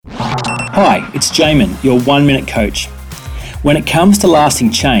Hi, it's Jaemin, your 1 Minute Coach. When it comes to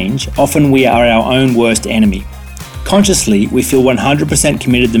lasting change, often we are our own worst enemy. Consciously, we feel 100%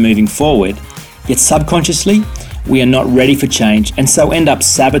 committed to moving forward, yet subconsciously, we are not ready for change and so end up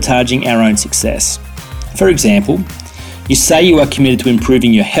sabotaging our own success. For example, you say you are committed to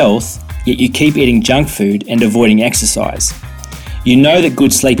improving your health, yet you keep eating junk food and avoiding exercise. You know that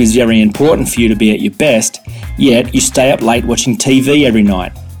good sleep is very important for you to be at your best, yet you stay up late watching TV every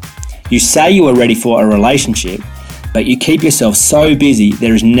night. You say you are ready for a relationship, but you keep yourself so busy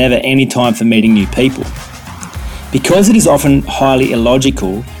there is never any time for meeting new people. Because it is often highly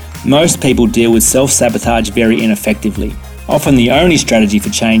illogical, most people deal with self-sabotage very ineffectively. Often the only strategy for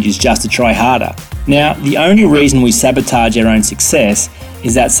change is just to try harder. Now, the only reason we sabotage our own success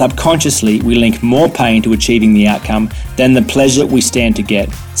is that subconsciously we link more pain to achieving the outcome than the pleasure we stand to get.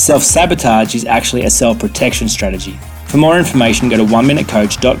 Self-sabotage is actually a self-protection strategy. For more information, go to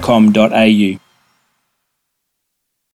oneminutecoach.com.au.